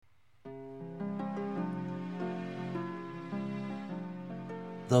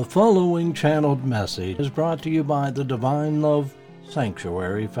The following channeled message is brought to you by the Divine Love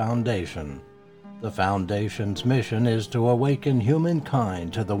Sanctuary Foundation. The Foundation's mission is to awaken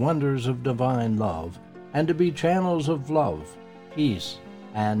humankind to the wonders of divine love and to be channels of love, peace,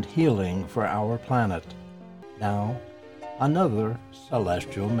 and healing for our planet. Now, another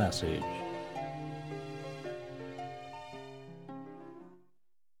celestial message.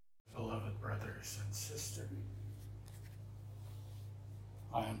 Beloved brothers and sisters,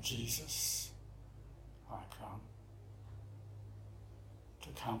 I am Jesus. I come to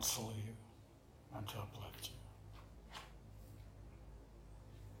counsel you and to uplift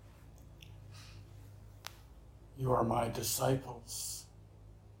you. You are my disciples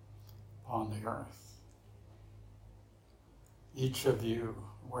upon the earth. Each of you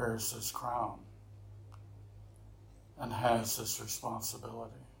wears this crown and has this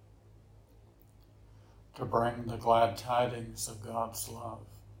responsibility to bring the glad tidings of God's love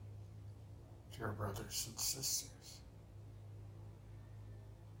to your brothers and sisters.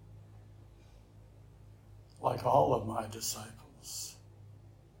 Like all of my disciples,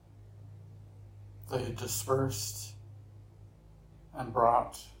 they dispersed and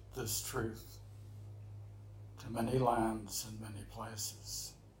brought this truth to many lands and many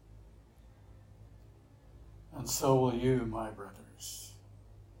places. And so will you, my brothers,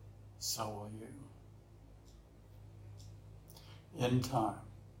 so will you. In time,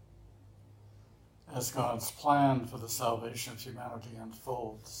 as God's plan for the salvation of humanity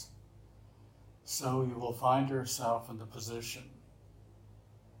unfolds, so you will find yourself in the position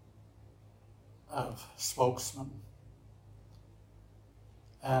of spokesman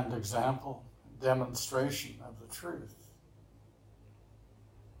and example, demonstration of the truth.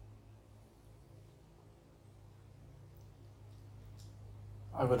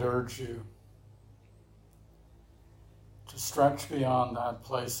 I would urge you to stretch beyond that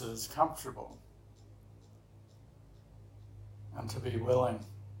place that is comfortable and to be willing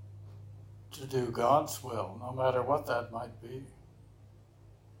to do God's will, no matter what that might be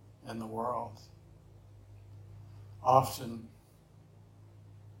in the world. Often,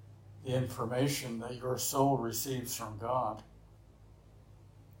 the information that your soul receives from God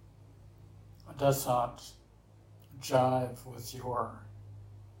does not jive with your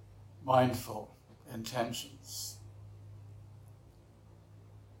mindful intentions.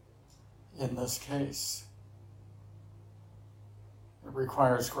 In this case, it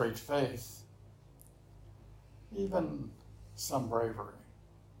requires great faith, even some bravery,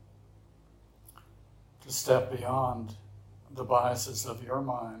 to step beyond the biases of your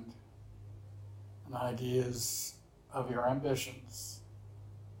mind and ideas of your ambitions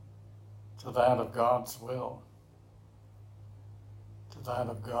to that of God's will, to that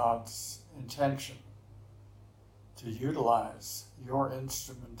of God's intention, to utilize your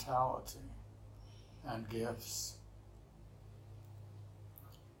instrumentality and gifts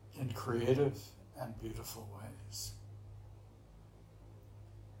in creative and beautiful ways.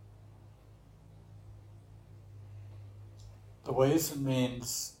 The ways and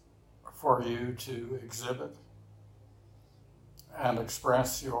means for you to exhibit and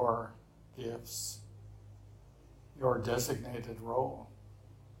express your gifts, your designated role,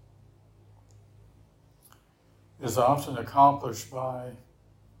 is often accomplished by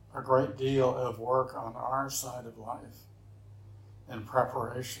a great deal of work on our side of life in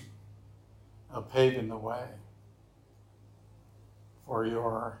preparation of paving the way for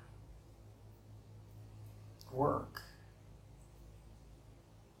your work.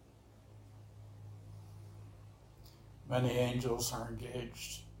 Many angels are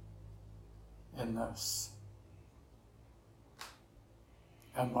engaged in this,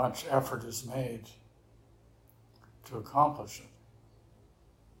 and much effort is made to accomplish it.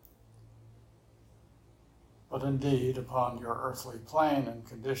 But indeed, upon your earthly plane and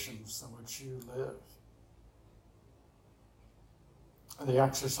conditions in which you live, the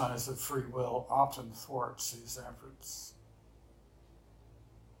exercise of free will often thwarts these efforts.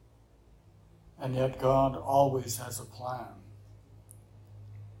 And yet God always has a plan,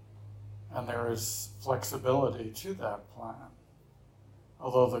 and there is flexibility to that plan.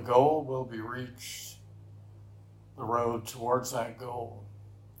 Although the goal will be reached, the road towards that goal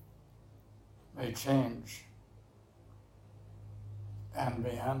may change and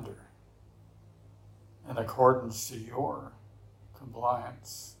meander in accordance to your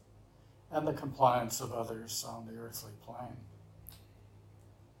compliance and the compliance of others on the earthly plane.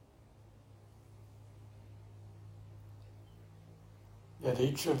 Yet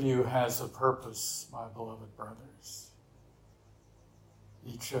each of you has a purpose, my beloved brothers.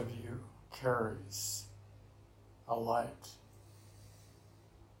 Each of you carries a light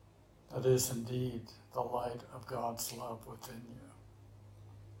that is indeed the light of God's love within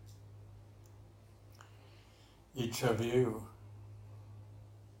you. Each of you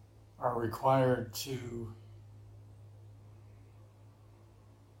are required to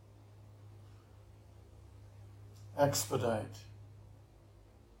expedite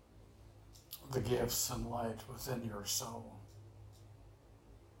the gifts and light within your soul,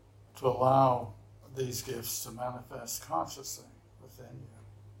 to allow these gifts to manifest consciously within you,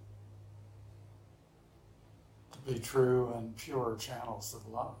 to be true and pure channels of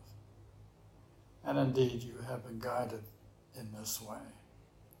love. And indeed, you have been guided in this way.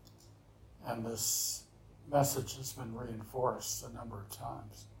 And this message has been reinforced a number of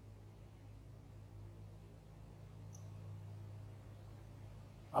times.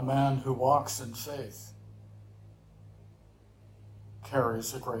 A man who walks in faith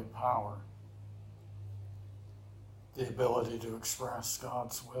carries a great power, the ability to express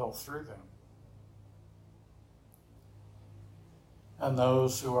God's will through them. And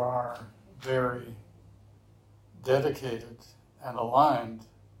those who are very dedicated and aligned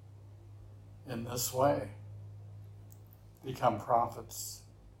in this way become prophets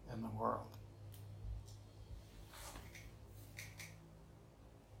in the world.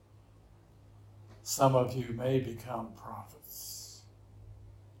 Some of you may become prophets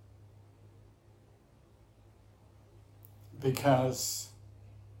because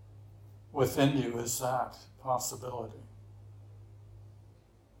within you is that possibility.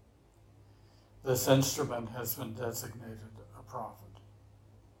 This instrument has been designated a prophet.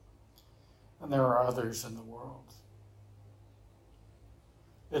 And there are others in the world.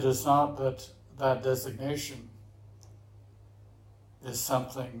 It is not that that designation is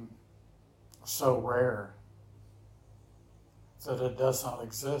something so rare that it does not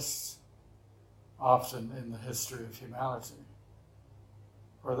exist often in the history of humanity.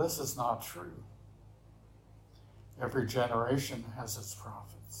 For this is not true. Every generation has its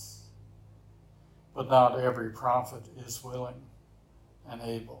prophets, but not every prophet is willing and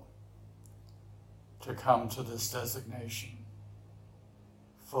able to come to this designation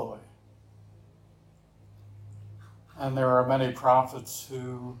fully. And there are many prophets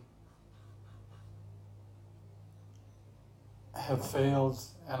who have failed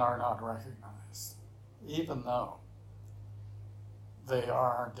and are not recognized, even though they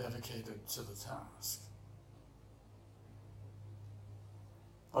are dedicated to the task.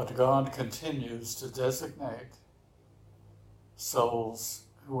 But God continues to designate souls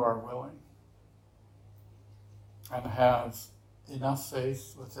who are willing and have enough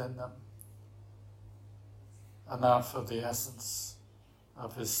faith within them, enough of the essence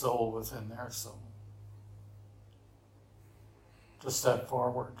of his soul within their soul, to step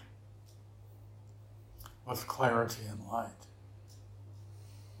forward with clarity and light,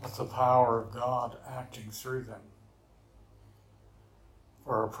 with the power of God acting through them.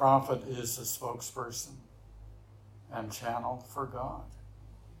 For a prophet is a spokesperson and channel for God.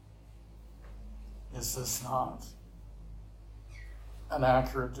 Is this not an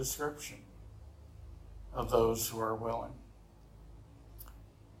accurate description of those who are willing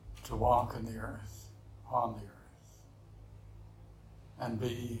to walk in the earth, on the earth, and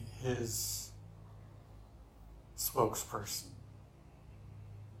be his spokesperson,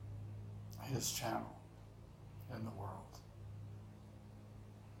 his channel in the world?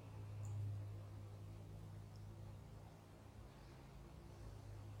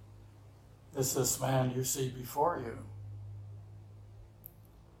 Is this man you see before you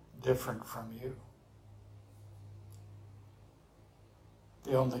different from you?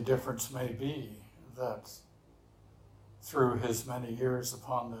 The only difference may be that through his many years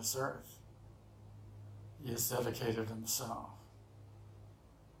upon this earth, he has dedicated himself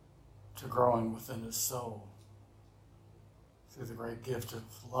to growing within his soul through the great gift of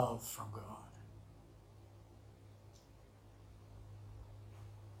love from God.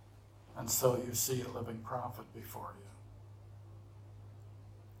 And so you see a living prophet before you.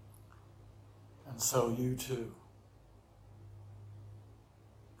 And so you too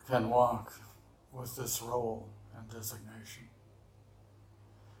can walk with this role and designation.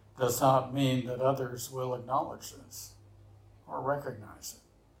 Does not mean that others will acknowledge this or recognize it.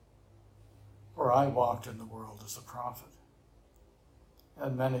 For I walked in the world as a prophet,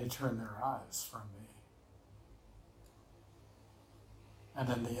 and many turned their eyes from me. And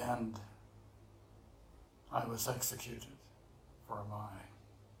in the end, I was executed for my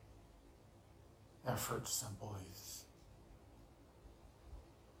efforts and beliefs.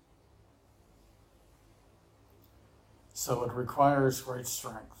 So it requires great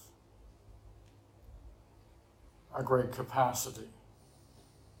strength, a great capacity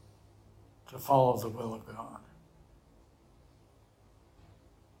to follow the will of God.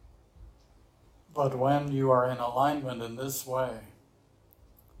 But when you are in alignment in this way,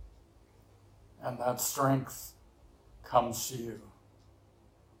 and that strength comes to you,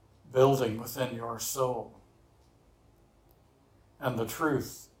 building within your soul, and the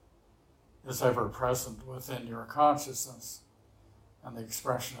truth is ever present within your consciousness and the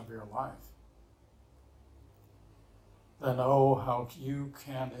expression of your life, then oh, how you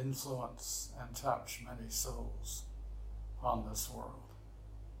can influence and touch many souls on this world.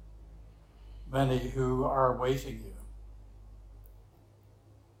 Many who are awaiting you.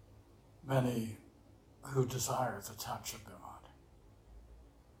 Many who desire the touch of God,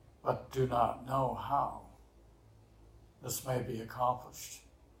 but do not know how this may be accomplished.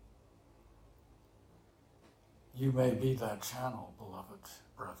 You may be that channel, beloved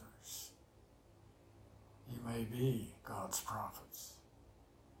brothers. You may be God's prophets.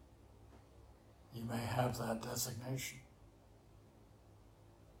 You may have that designation.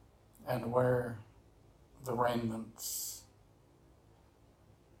 And wear the raiments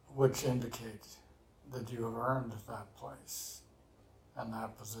which indicate that you have earned that place and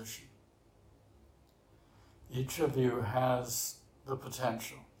that position. Each of you has the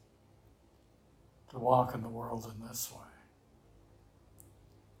potential to walk in the world in this way.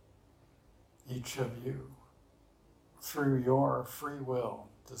 Each of you, through your free will,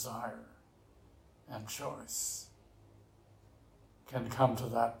 desire, and choice, can come to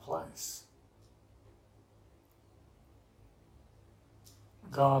that place.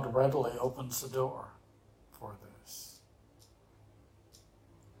 God readily opens the door for this.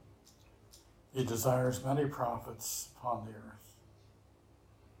 He desires many prophets upon the earth.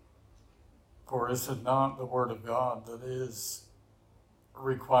 For is it not the word of God that is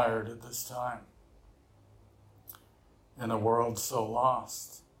required at this time in a world so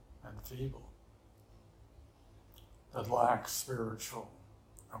lost and feeble, that lacks spiritual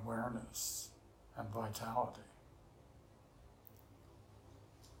awareness and vitality?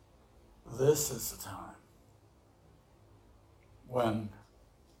 This is the time when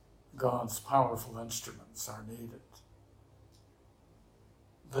God's powerful instruments are needed.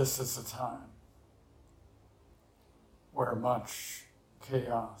 This is the time where much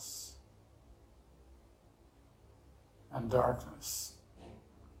chaos and darkness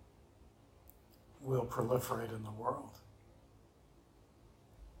will proliferate in the world.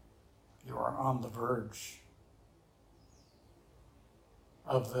 You are on the verge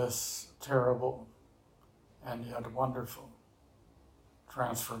of this terrible and yet wonderful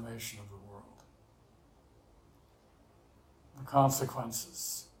transformation of the world. The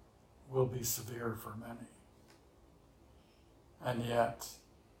consequences will be severe for many, and yet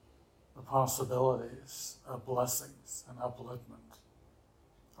the possibilities of blessings and upliftment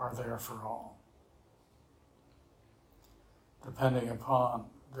are there for all, depending upon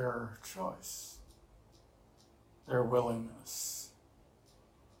their choice, their willingness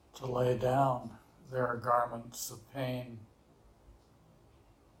to lay down their garments of pain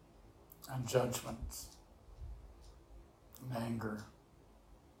and judgment and anger,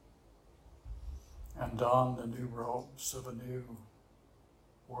 and don the new robes of a new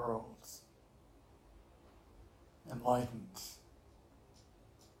world, enlightened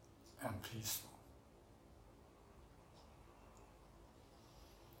and peaceful.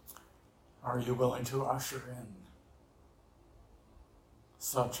 Are you willing to usher in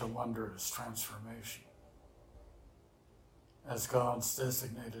such a wondrous transformation as God's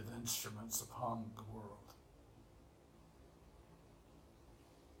designated instruments upon the world?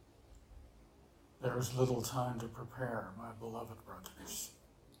 There is little time to prepare, my beloved brothers,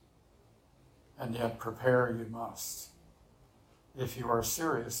 and yet prepare you must if you are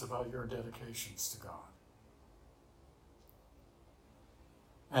serious about your dedications to God.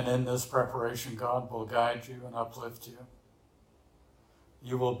 And in this preparation, God will guide you and uplift you.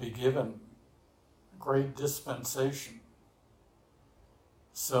 You will be given great dispensation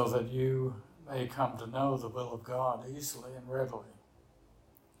so that you may come to know the will of God easily and readily,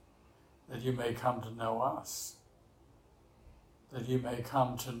 that you may come to know us, that you may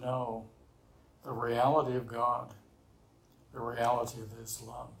come to know the reality of God, the reality of His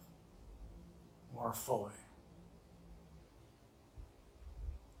love more fully.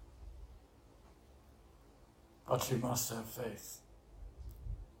 But you must have faith.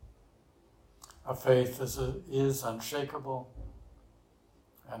 A faith that is unshakable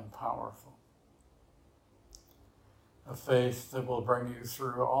and powerful. A faith that will bring you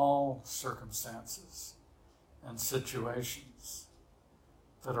through all circumstances and situations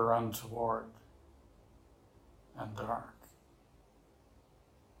that are untoward and dark,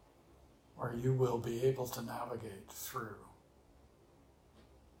 where you will be able to navigate through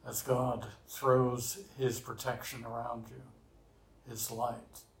as God throws his protection around you, his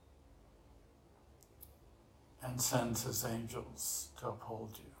light, and sends his angels to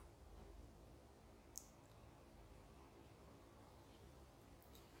uphold you.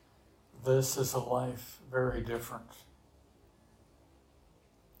 This is a life very different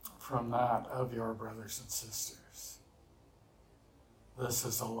from that of your brothers and sisters. This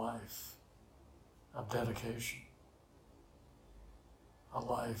is a life of dedication, a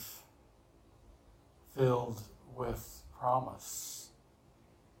life filled with promise,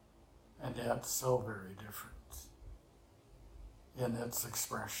 and yet so very different in its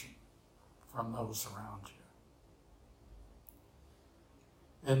expression from those around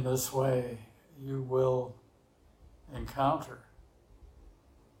you. In this way, you will encounter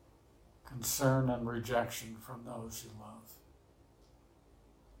concern and rejection from those you love.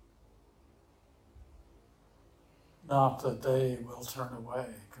 Not that they will turn away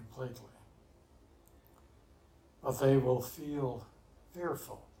completely, but they will feel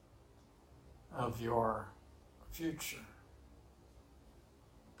fearful of your future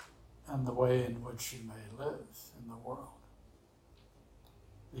and the way in which you may live in the world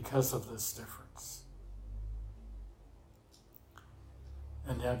because of this difference.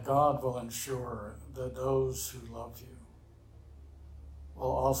 And yet God will ensure that those who love you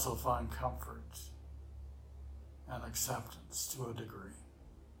will also find comfort and acceptance to a degree,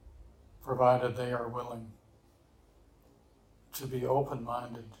 provided they are willing to be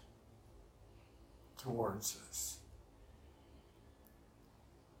open-minded towards this.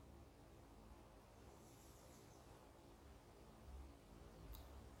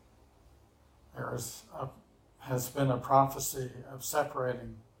 There has been a prophecy of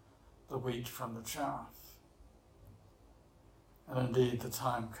separating the wheat from the chaff. And indeed, the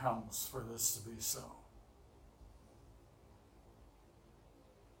time comes for this to be so.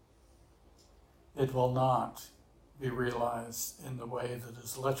 It will not be realized in the way that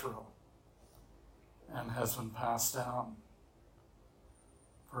is literal and has been passed down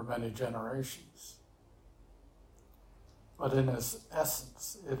for many generations. But in its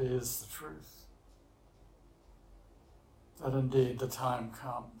essence, it is the truth. That indeed the time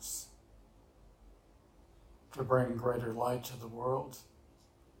comes to bring greater light to the world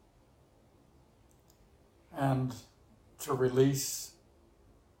and to release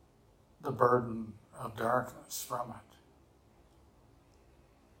the burden of darkness from it.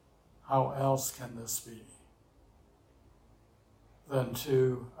 How else can this be than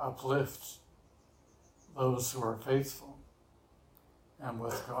to uplift those who are faithful and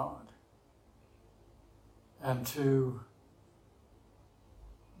with God, and to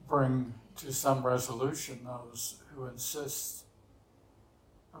bring to some resolution those who insist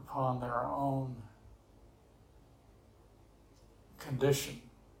upon their own condition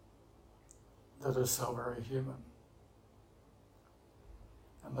that is so very human.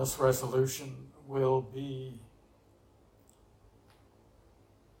 And this resolution will be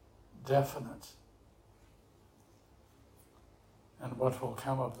definite. And what will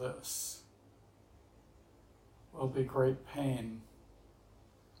come of this will be great pain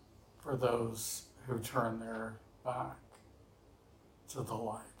for those who turn their back to the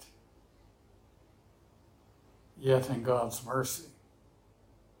light. Yet in God's mercy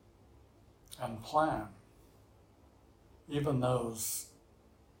and plan, even those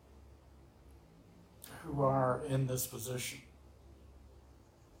who are in this position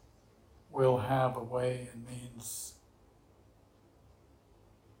will have a way and means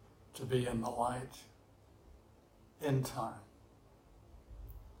to be in the light in time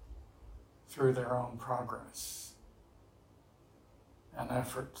through their own progress and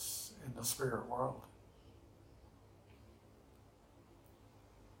efforts in the spirit world.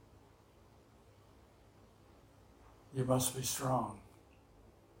 You must be strong,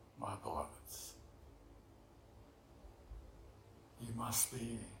 my beloveds. You must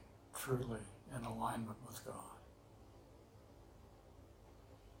be truly in alignment with God.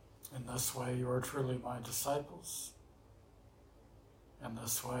 In this way, you are truly my disciples. In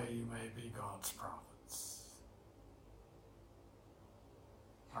this way, you may be God's prophets.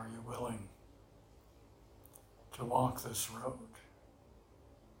 Are you willing to walk this road?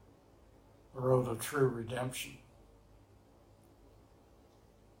 The road of true redemption,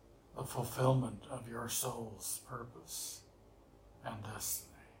 the fulfillment of your soul's purpose and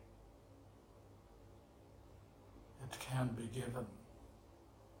destiny. It can be given,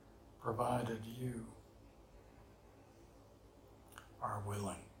 provided you are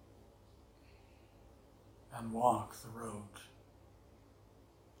willing and walk the road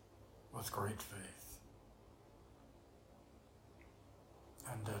with great faith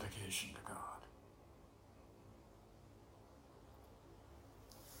and dedication to God.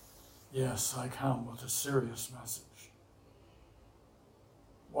 Yes, I come with a serious message,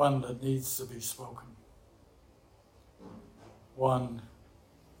 one that needs to be spoken, one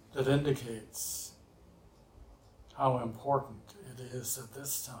that indicates how important it is at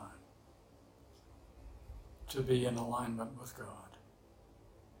this time to be in alignment with God,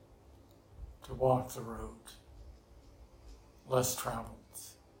 to walk the road less traveled,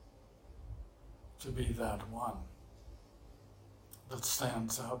 to be that one that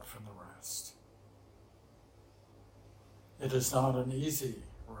stands out from the rest. It is not an easy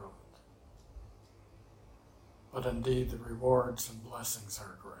road, but indeed the rewards and blessings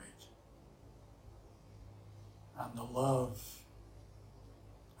are great. And the love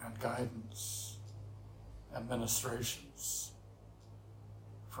and guidance and ministrations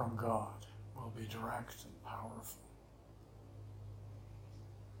from God will be direct and powerful.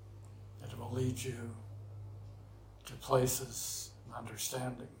 It will lead you to places and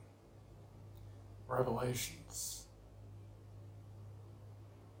understanding, revelations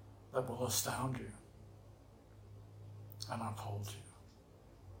that will astound you and uphold you.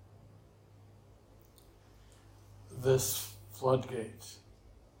 This floodgate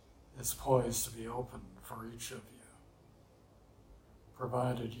is poised to be opened for each of you,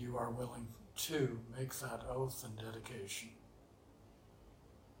 provided you are willing to make that oath and dedication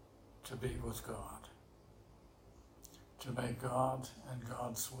to be with God, to make God and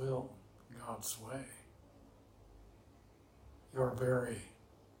God's will, God's way, your very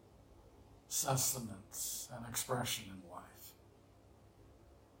sustenance and expression in life.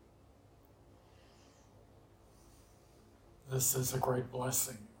 This is a great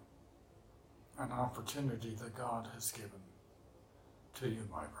blessing, an opportunity that God has given to you,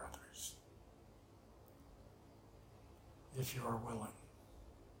 my brothers. If you are willing,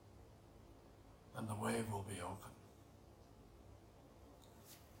 then the way will be open,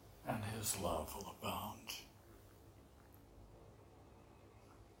 and His love will abound.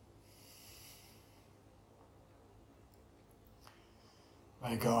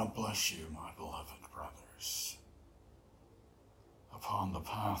 May God bless you, my beloved brothers, upon the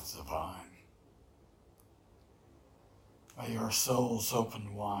path divine. May your souls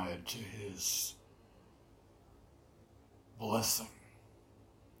open wide to His blessing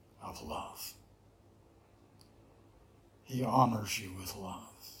of love. He honors you with love.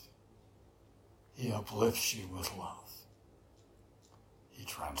 He uplifts you with love. He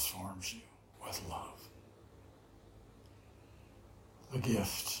transforms you with love. The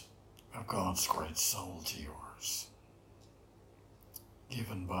gift of God's great soul to yours,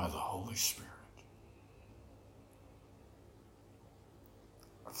 given by the Holy Spirit,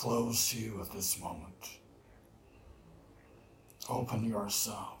 flows to you at this moment. Open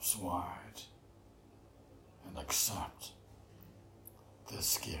yourselves wide and accept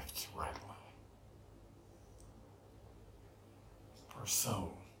this gift readily. For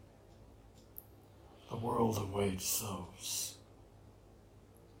so, the world awaits those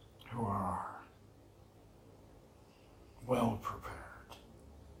who are well prepared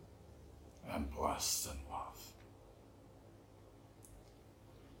and blessed in love.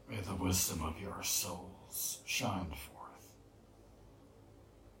 May the wisdom of your souls shine forth.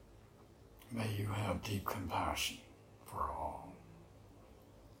 May you have deep compassion for all.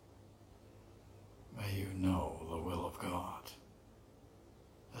 May you know the will of God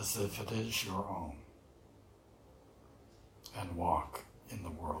as if it is your own, and walk in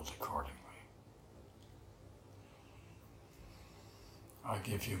the world accordingly. I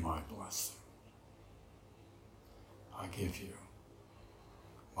give you my blessing. I give you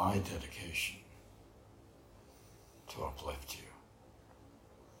my dedication to uplift you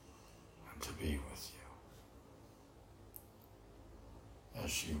and to be with you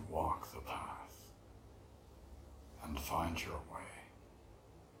as you walk the path and find your way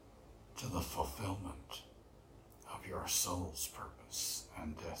to the fulfillment of your soul's purpose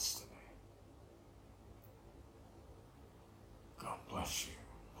and destiny. God bless you,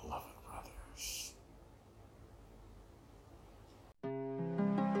 beloved brothers.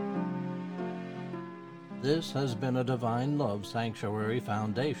 This has been a Divine Love Sanctuary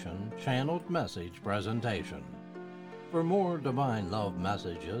Foundation channeled message presentation. For more Divine Love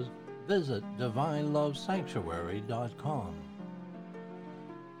messages, visit divinelovesanctuary.com.